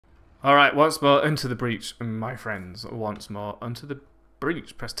Alright, once more into the breach, my friends. Once more into the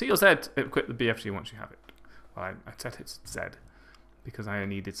breach. Press T or Z to equip the BFG once you have it. Well, I set it Z because I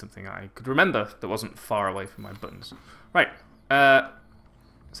needed something I could remember that wasn't far away from my buttons. Right.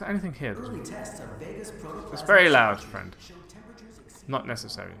 Is there anything here? It's very loud, friend. Not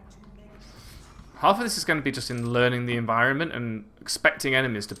necessary. Half of this is going to be just in learning the environment and expecting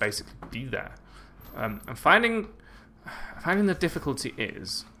enemies to basically be there. I'm finding the difficulty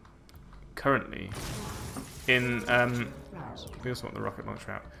is currently in we also want the rocket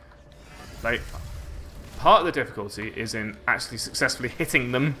launcher out. Like, part of the difficulty is in actually successfully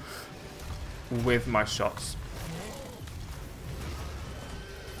hitting them with my shots.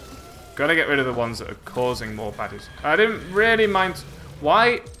 Gotta get rid of the ones that are causing more baddies. I didn't really mind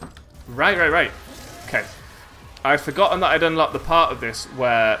why. Right. Okay, I'd forgotten that I'd unlocked the part of this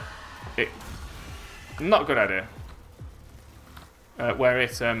where it, not a good idea, where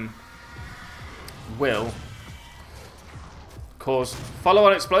it will cause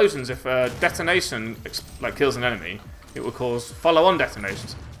follow-on explosions. If a detonation kills an enemy, it will cause follow-on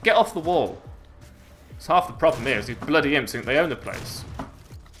detonations. Get off the wall. It's half the problem here is these bloody imps think they own the place.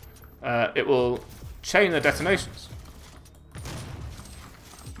 It will chain the detonations.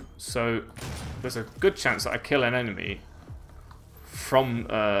 So there's a good chance that I kill an enemy from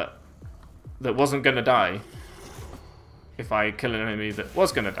that wasn't going to die if I kill an enemy that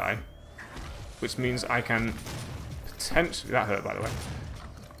was going to die, which means I can potentially, that hurt by the way,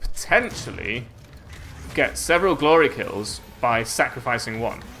 potentially get several glory kills by sacrificing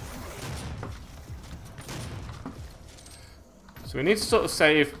one. So we need to sort of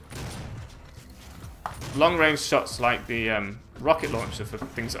save long-range shots like the rocket launcher for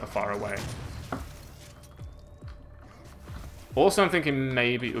things that are far away. Also, I'm thinking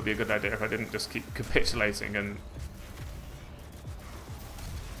maybe it would be a good idea if I didn't just keep capitulating and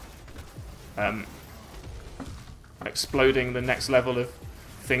exploding the next level of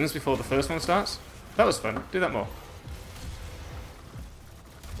things before the first one starts. That was fun. Do that more.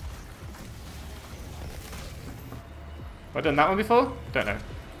 Have I done that one before? Don't know.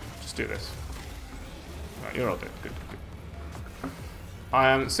 Just do this. Right, you're all dead. Good. I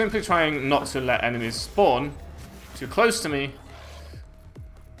am simply trying not to let enemies spawn too close to me,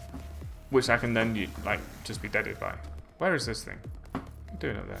 which I can then just be deaded by. Where is this thing? What are you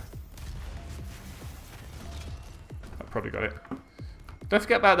doing up there? I probably got it. Don't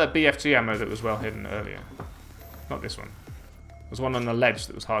forget about that BFG ammo that was well hidden earlier. Not this one. There's one on the ledge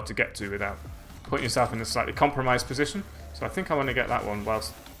that was hard to get to without putting yourself in a slightly compromised position. So I think I want to get that one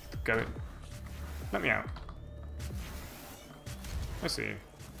whilst going. Let me out. I see you.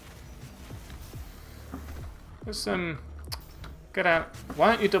 Let's get out. Why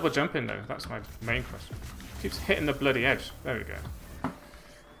aren't you double jumping though? That's my main question. Keeps hitting the bloody edge. There we go.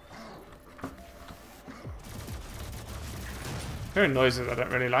 Hearing noises I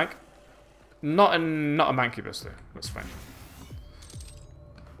don't really like. Not a mancubus though. That's fine.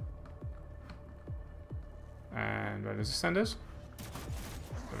 And where does this send us?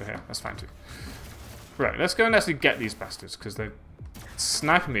 Over here. That's fine too. Right, let's go and actually get these bastards because they're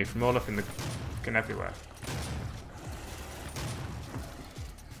sniping me from all up in the fucking everywhere.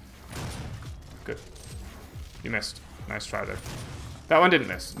 Good. You missed. Nice try though. That one didn't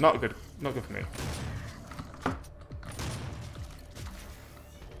miss. Not good. Not good for me.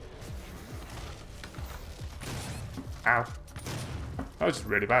 Ow. That was just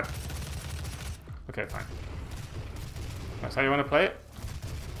really bad. Okay, fine. That's how you want to play it?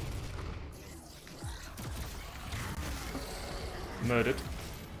 Murdered.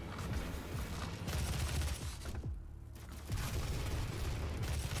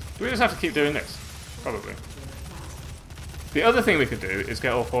 Do we just have to keep doing this? Probably. The other thing we could do is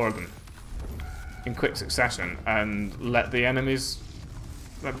get all four of them in quick succession and let the enemies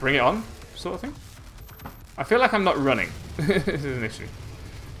bring it on, sort of thing. I feel like I'm not running. This is an issue.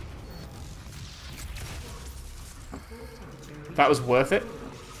 That was worth it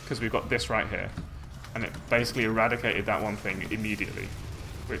because we've got this right here. And it basically eradicated that one thing immediately,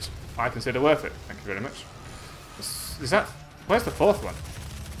 which I consider worth it. Thank you very much. Is that... Where's the fourth one?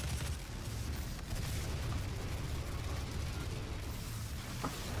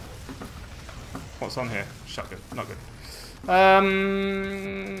 What's on here? Shotgun. Not good.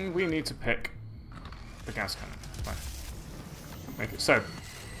 We need to pick the gas cannon. Fine. Make it so.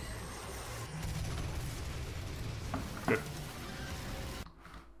 Good.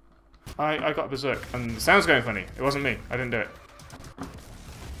 I got berserk, and the sound's going funny. It wasn't me. I didn't do it.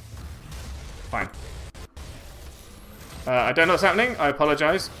 Fine. I don't know what's happening. I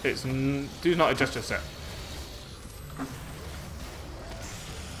apologise. It's do not adjust your set.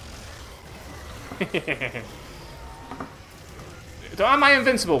 Am I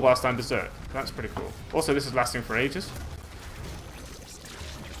invincible whilst I'm berserk? That's pretty cool. Also, this is lasting for ages.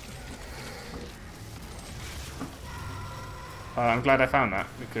 I'm glad I found that,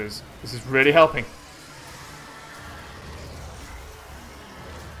 because this is really helping.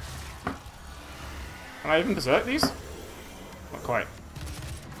 Can I even berserk these? Not quite.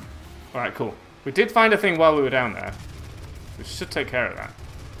 Alright, cool. We did find a thing while we were down there, which should take care of that.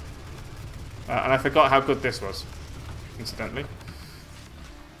 And I forgot how good this was, incidentally.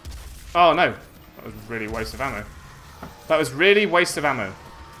 Oh no, that was really a waste of ammo. That was really waste of ammo.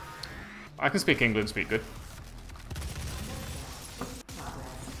 I can speak England, speak good.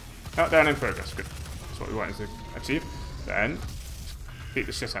 Countdown in progress, good. That's what we wanted to achieve. Then, beat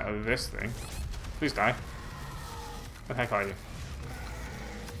the shit out of this thing. Please die. What the heck are you?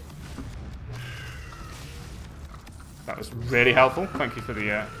 That was really helpful. Thank you for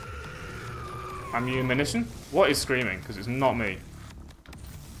the ammunition. What is screaming? Because it's not me.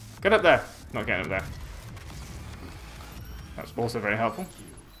 Get up there. Not getting up there. That's also very helpful.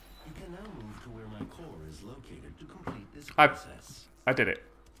 You can now move to where my core is located to complete this I process. did it.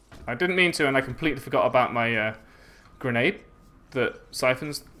 I didn't mean to, and I completely forgot about my grenade that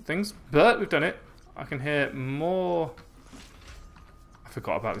siphons things. But we've done it. I can hear more. I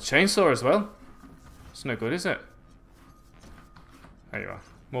forgot about the chainsaw as well. It's no good, is it? There you are.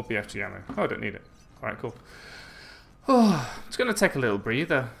 More BFG ammo. Oh, I don't need it. Alright, cool. Oh, I'm just going to take a little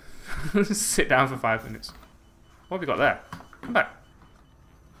breather. Sit down for 5 minutes. What have we got there? Come back.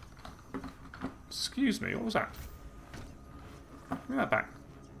 Excuse me, what was that? Give me that back.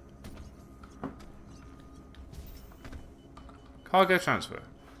 Cargo transfer.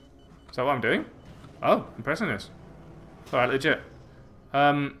 Is that what I'm doing? Oh, I'm pressing this. Alright, legit.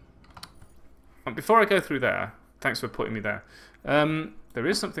 Before I go through there, thanks for putting me there. There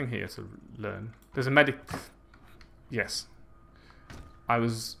is something here to learn. There's a medic... Yes. I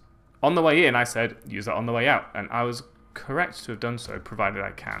was... On the way in, I said, use that on the way out. And I was correct to have done so, provided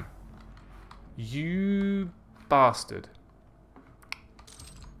I can. You bastard.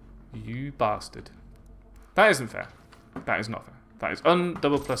 You bastard. That isn't fair. That is not fair. That is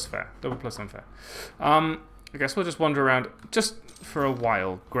double plus fair. Double plus unfair. I guess we'll just wander around just for a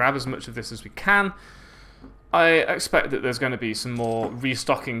while. Grab as much of this as we can. I expect that there's going to be some more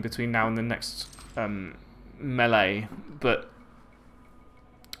restocking between now and the next melee, but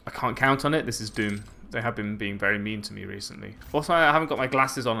I can't count on it. This is Doom. They have been being very mean to me recently. Also, I haven't got my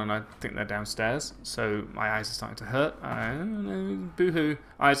glasses on, and I think they're downstairs, so my eyes are starting to hurt. Boo-hoo.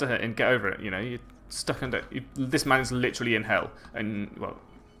 Eyes are hurting. Get over it. You know, you're stuck under... This man is literally in hell, and, well,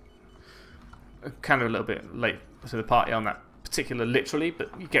 kind of a little bit late to the party on that particular literally, but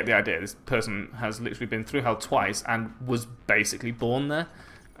you get the idea. This person has literally been through hell twice and was basically born there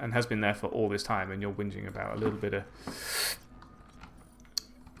and has been there for all this time, and you're whinging about a little bit of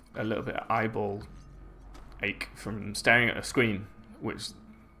eyeball ache from staring at a screen, which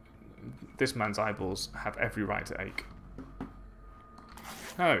this man's eyeballs have every right to ache.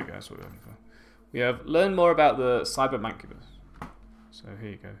 There we go, that's what we're looking for. We have learned more about the cyber mancubus. So here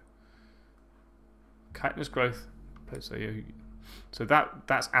you go. Chitinous growth. So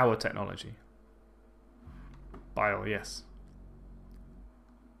that's our technology. Bile, yes.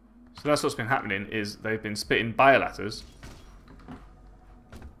 So that's what's been happening, is they've been spitting bile at us,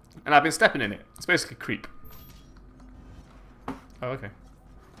 and I've been stepping in it. It's basically creep. Oh, okay.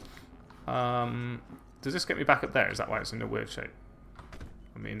 Does this get me back up there? Is that why it's in a weird shape?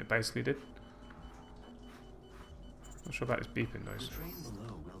 I mean, it basically did. Not sure about this beeping noise. The train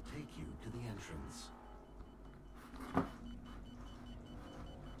below will take you to the entrance.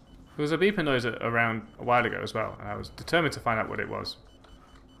 There was a beeping noise around a while ago as well, and I was determined to find out what it was.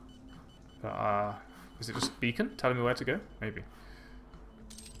 But, is it just a beacon telling me where to go? Maybe.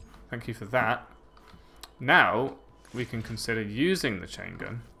 Thank you for that. Now, we can consider using the chain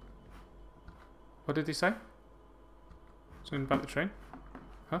gun. What did he say? Something about the train?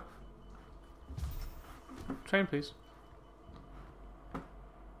 Huh? Train, please.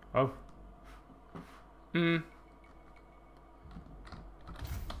 Oh.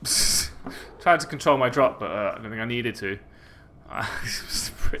 Tried to control my drop, but I don't think I needed to. I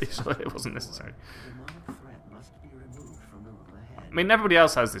was pretty sure it wasn't necessary. I mean, everybody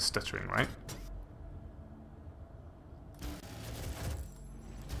else has this stuttering, right?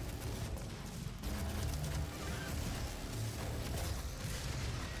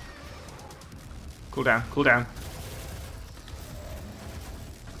 Cool down, cool down.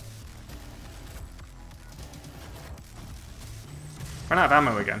 Ran out of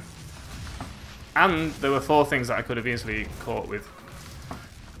ammo again. And there were 4 things that I could have easily caught with.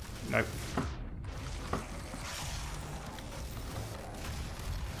 Nope.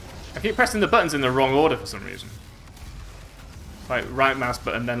 keep pressing the buttons in the wrong order for some reason. Like right mouse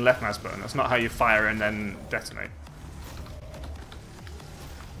button, then left mouse button. That's not how you fire and then detonate.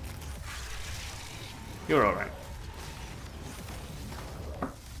 You're alright.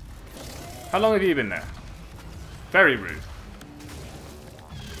 How long have you been there? Very rude.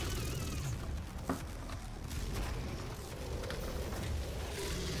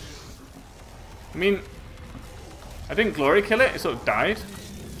 I mean, I didn't glory kill it, it sort of died.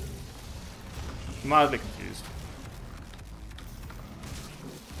 Mildly confused.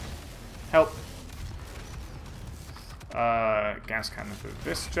 Help. Gas cannon for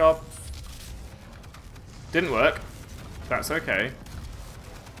this job. Didn't work. That's okay.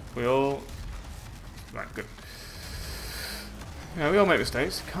 We all... Right, good. Yeah, we all make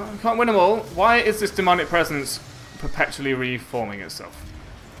mistakes. Can't win them all. Why is this demonic presence perpetually reforming itself?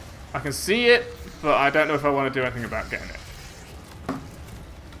 I can see it, but I don't know if I want to do anything about getting it.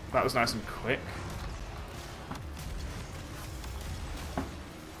 That was nice and quick.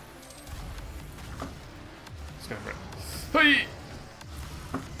 Let's go for it. Hey!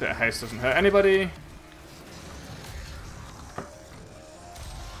 Bit of haste doesn't hurt anybody.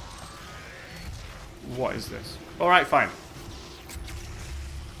 What is this? Alright, fine.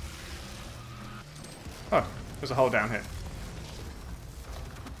 Oh, there's a hole down here.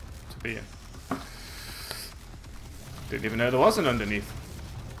 To be in. Didn't even know there was an underneath.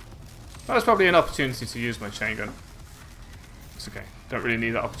 That was probably an opportunity to use my chain gun. It's okay. Don't really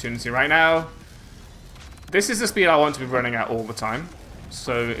need that opportunity right now. This is the speed I want to be running at all the time.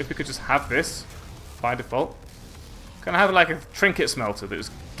 So if we could just have this by default. Can I have like a trinket smelter that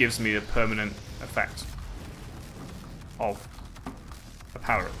just gives me a permanent effect of a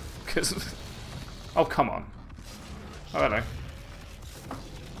power up? Because oh come on. Oh hello.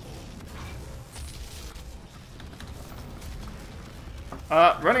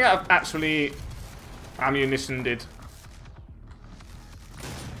 Running out of actually ammunition-did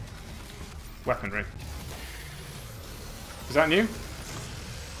weaponry. Is that new?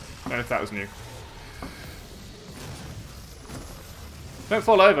 I don't know if that was new. Don't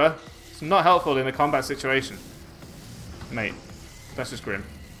fall over. It's not helpful in a combat situation. Mate, that's just grim.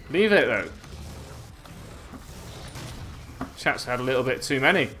 Leave it though. Chat's had a little bit too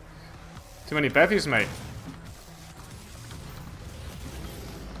many. Too many bevies, mate.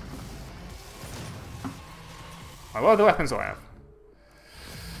 What are the weapons do I have?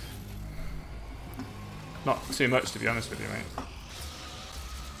 Not too much, to be honest with you, mate.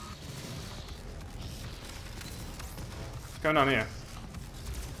 What's going on here?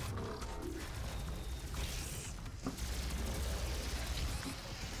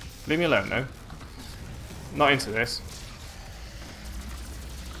 Leave me alone, though. Not into this.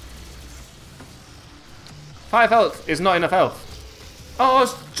 5 health is not enough health. Oh, I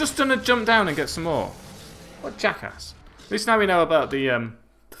was just gonna jump down and get some more. What jackass. At least now we know about the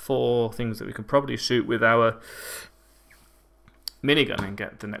 4 things that we can probably shoot with our minigun and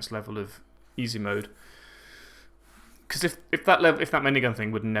get the next level of easy mode. Because if that minigun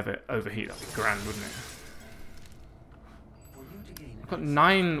thing would never overheat, that'd be grand, wouldn't it? I've got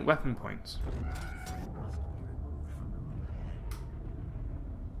 9 weapon points.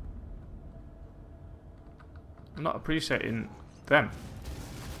 I'm not appreciating them.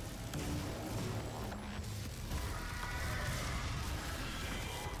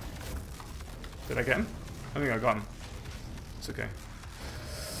 Did I get him? I think I got him. It's okay.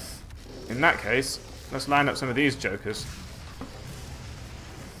 In that case, let's line up some of these jokers.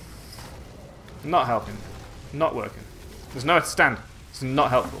 Not helping. Not working. There's nowhere to stand. It's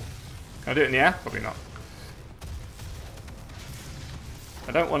not helpful. Can I do it in the air? Probably not.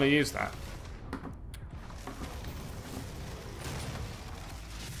 I don't want to use that.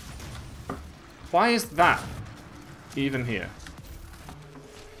 Why is that even here?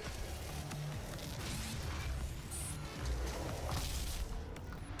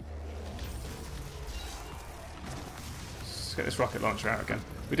 Let's get this rocket launcher out again.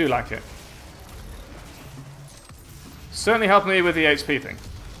 We do like it. Certainly helped me with the HP thing.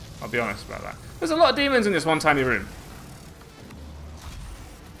 I'll be honest about that. There's a lot of demons in this one tiny room.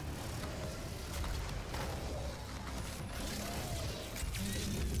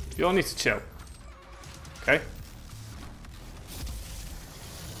 You all need to chill. Okay?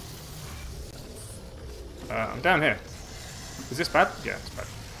 I'm down here. Is this bad? Yeah, it's bad.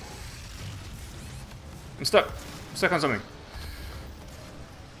 I'm stuck. I'm stuck on something.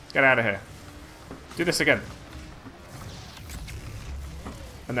 Get out of here. Do this again.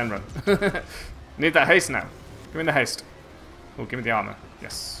 And then run. Need that haste now. Give me the haste. Oh, give me the armor.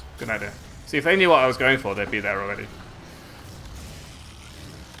 Yes. Good idea. See, if they knew what I was going for, they'd be there already.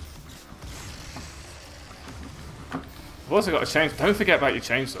 I've also got a chainsaw. Don't forget about your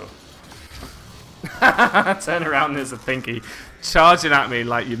chainsaw. Turn around, there's a Pinky charging at me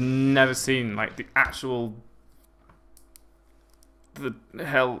like you've never seen. Like the actual... The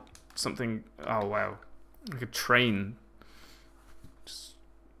hell... Something... Oh, wow. Like a train. Just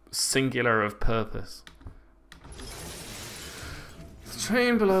singular of purpose. The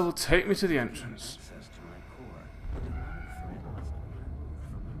train below will take me to the entrance.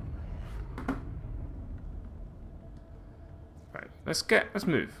 Right, let's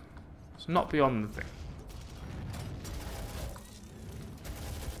move. Let's not be on the thing.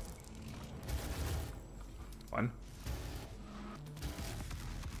 One.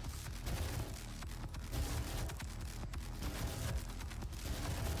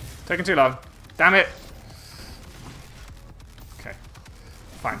 Taking too long. Damn it! Okay.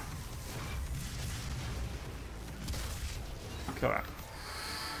 Fine. Kill that.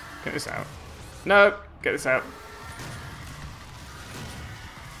 Get this out. No! Get this out.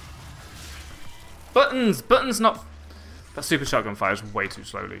 Buttons! Buttons not... That super shotgun fires way too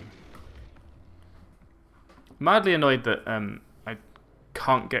slowly. Mildly annoyed that I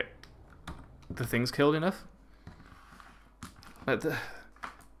can't get the things killed enough. It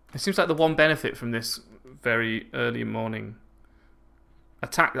seems like the one benefit from this very early morning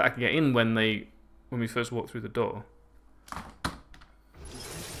attack that I can get in when we first walk through the door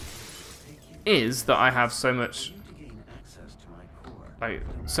is that I have so much, like,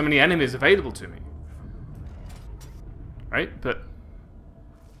 so many enemies available to me. Right? But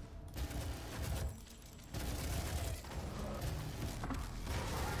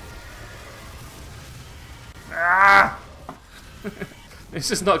ah! It's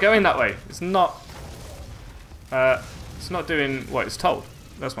just not going that way. It's not doing what it's told.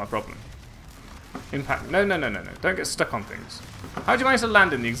 That's my problem. Impact. No. Don't get stuck on things. How do you manage to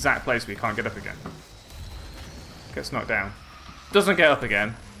land in the exact place where you can't get up again? Gets knocked down. Doesn't get up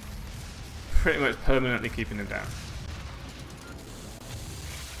again. Pretty much permanently keeping him down.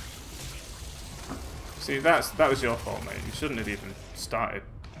 See, that was your fault, mate. You shouldn't have even started.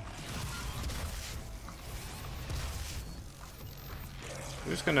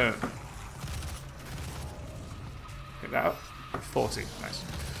 We're just gonna pick that up. 40, nice.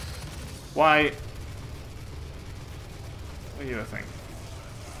 Why? What are you think?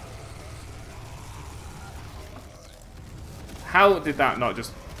 How did that not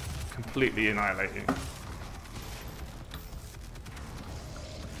just completely annihilate you?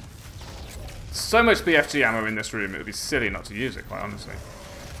 So much BFG ammo in this room, it would be silly not to use it, quite honestly.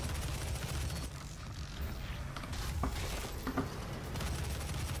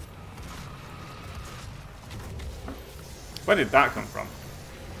 Where did that come from?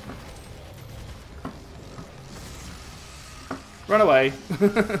 Run away.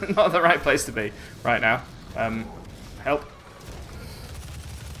 Not the right place to be right now. Help.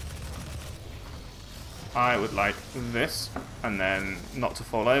 I would like this, and then not to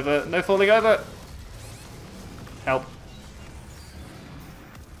fall over. No falling over! Help.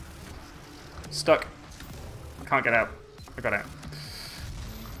 Stuck. Can't get out. I got out.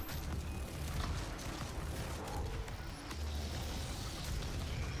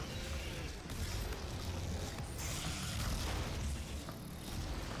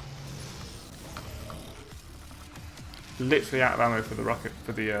 Literally out of ammo for the rocket,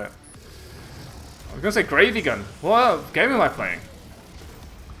 for the, I was gonna say gravy gun. What game am I playing?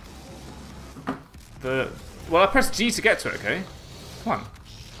 Well, I pressed G to get to it, okay? Come on.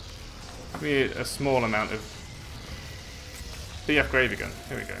 Give me a small amount of BF gravy gun.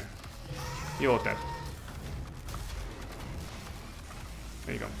 Here we go. You're dead.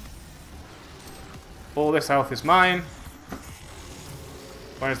 There you go. All this health is mine.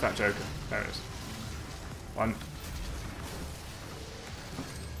 Where's that Joker? There it is. One.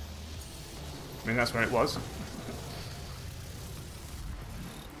 I mean, that's where it was.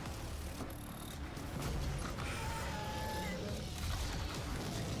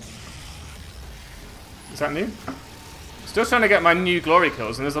 Is that new? Still trying to get my new glory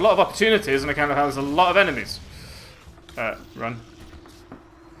kills, and there's a lot of opportunities on account of how there's a lot of enemies. Run.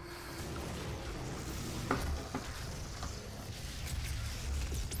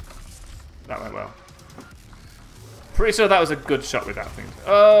 That went well. Pretty sure that was a good shot with that thing.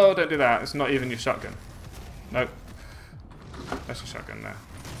 Oh, don't do that. It's not even your shotgun. Nope. That's your shotgun now.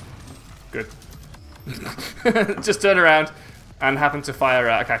 Good. Just turn around and happen to fire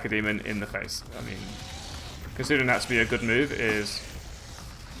a Cacodemon in the face. I mean, considering that to be a good move is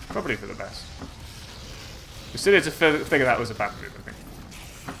probably for the best. We still need to figure that was a bad move, I think.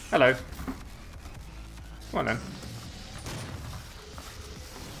 Hello. Come on then.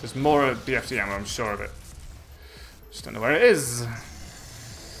 There's more BFG ammo, I'm sure of it. Just don't know where it is.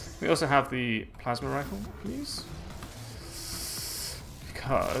 We also have the plasma rifle, please.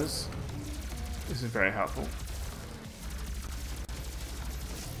 Because this is very helpful.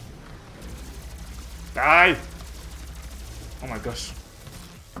 Die! Oh my gosh.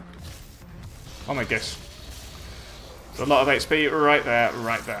 Oh my gosh. There's a lot of HP right there,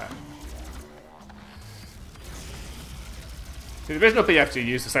 right there. The original BFG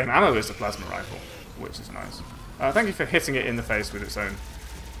used the same ammo as the plasma rifle, which is nice. Thank you for hitting it in the face with its own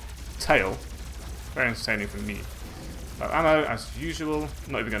tail. Very entertaining for me. Ammo, as usual.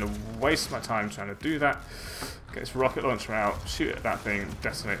 I'm not even going to waste my time trying to do that. Get this rocket launcher out, shoot at that thing,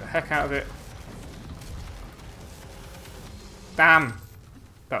 decimate the heck out of it. Damn!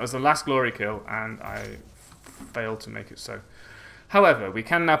 That was the last glory kill, and I failed to make it so. However, we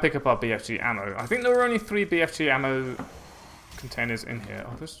can now pick up our BFG ammo. I think there were only 3 BFG ammo containers in here.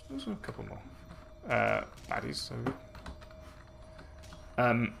 Oh, there's a couple more. Baddies,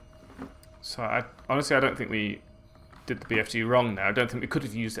 so honestly, I don't think we did the BFG wrong there. I don't think we could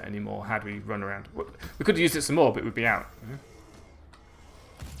have used it anymore had we run around. We could have used it some more, but we'd be out.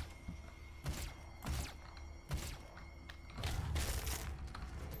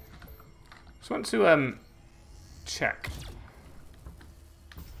 Just want to check,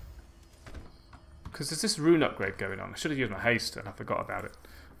 because there's this rune upgrade going on. I should have used my haste and I forgot about it.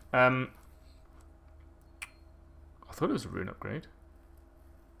 I thought it was a rune upgrade.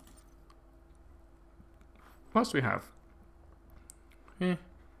 What else do we have? Yeah,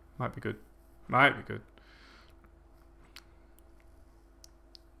 might be good. Might be good.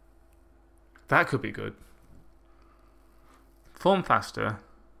 That could be good. Form faster.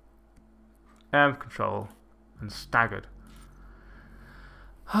 Air control. And staggered.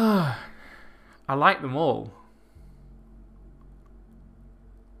 I like them all.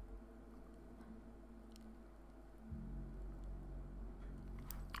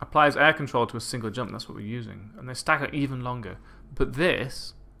 Applies air control to a single jump, that's what we're using. And they stagger even longer. But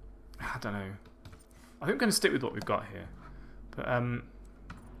this, I don't know. I think I'm going to stick with what we've got here. But I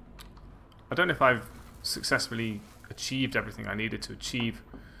don't know if I've successfully achieved everything I needed to achieve.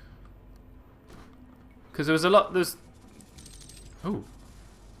 Because there was a lot, oh,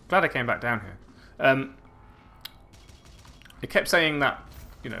 glad I came back down here. It kept saying that,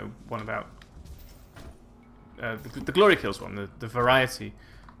 you know, one about the Glory Kills one, the variety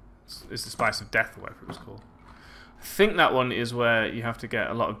is the Spice of Death or whatever it was called. I think that one is where you have to get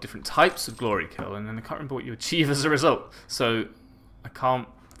a lot of different types of Glory Kill, and then I can't remember what you achieve as a result. So I can't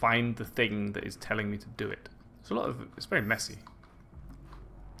find the thing that is telling me to do it. It's a lot of, it's very messy.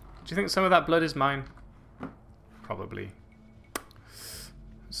 Do you think some of that blood is mine? Probably.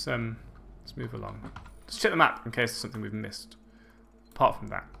 Let's move along. Let's check the map in case there's something we've missed. Apart from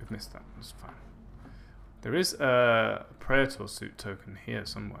that, we've missed that. That's fine. There is a Praetor suit token here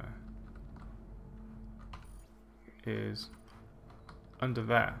somewhere. Is under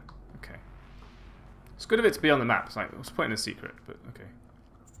there. Okay. It's good of it to be on the map. It's like, I was putting a secret, but okay.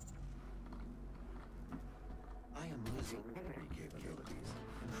 I am losing memory capabilities.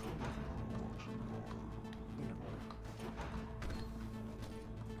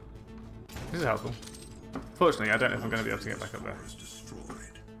 This is helpful. Fortunately, I don't know if I'm going to be able to get back up there.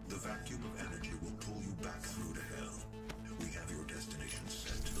 The vacuum of energy will pull you back through to hell. We have your destination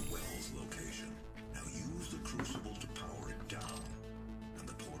set to the well's location. Now use the crucible to power it down, and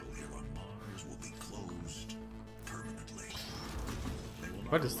the portal here on Mars will be closed permanently.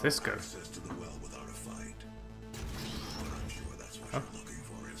 Where does this go? Access to the well without a fight. But I'm sure that's what you're looking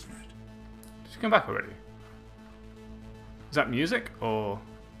for, isn't it? Did you come back already? Is that music or?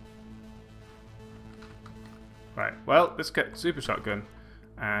 Right. Well, let's get super shotgun.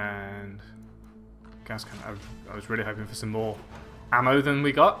 And gas can. I was really hoping for some more ammo than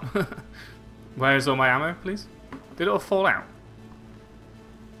we got. Where is all my ammo, please? Did it all fall out?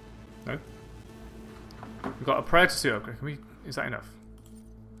 No. We've got a Predator suit upgrade. Can we? Is that enough?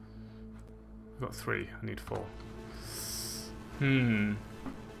 We've got 3. I need 4. I'm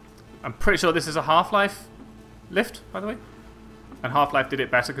pretty sure this is a Half-Life lift, by the way. And Half-Life did it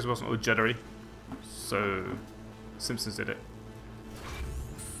better because it wasn't all juddery. So Simpsons did it.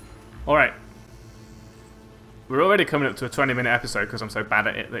 Alright. We're already coming up to a 20-minute episode because I'm so bad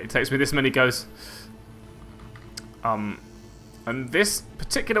at it that it takes me this many goes. And this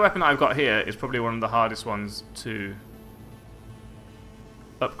particular weapon I've got here is probably one of the hardest ones to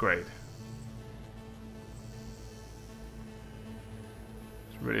upgrade.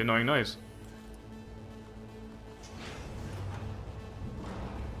 It's a really annoying noise.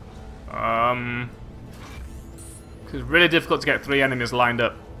 It's really difficult to get 3 enemies lined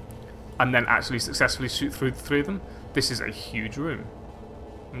up. and then actually successfully shoot through 3 of them. This is a huge room.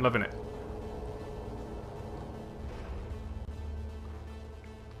 I'm loving it.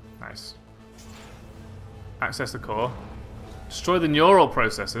 Nice. Access the core. Destroy the neural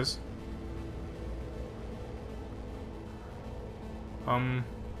processors.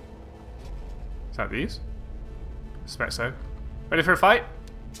 Is that these? Suspect so. Ready for a fight?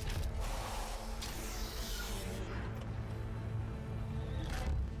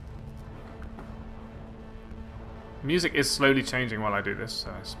 Music is slowly changing while I do this,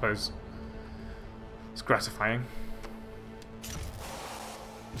 so I suppose it's gratifying.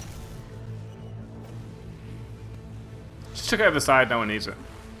 Just chuck it over the side, no one needs it.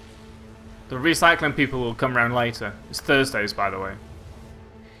 The recycling people will come around later. It's Thursdays, by the way.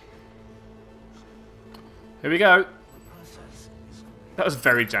 Here we go. That was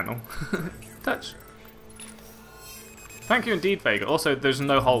very gentle. Touch. Thank you indeed, Vega. Also, there's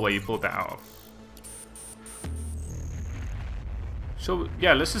no hole where you pulled that out of. Sure,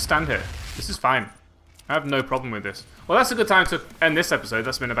 yeah, let's just stand here. This is fine. I have no problem with this. Well, that's a good time to end this episode.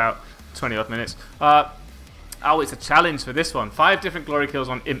 That's been about 20 odd minutes. Oh, it's a challenge for this one. 5 different glory kills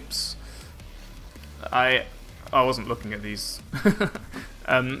on imps. I wasn't looking at these.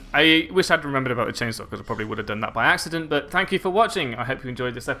 I wish I'd remembered about the chainsaw, because I probably would have done that by accident, but thank you for watching. I hope you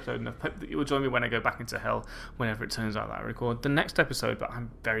enjoyed this episode, and I hope that you will join me when I go back into hell, whenever it turns out that I record the next episode, but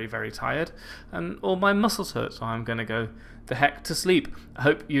I'm very, very tired, and all my muscles hurt, so I'm going to go the heck to sleep. I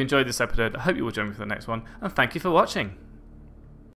hope you enjoyed this episode. I hope you will join me for the next one, and thank you for watching.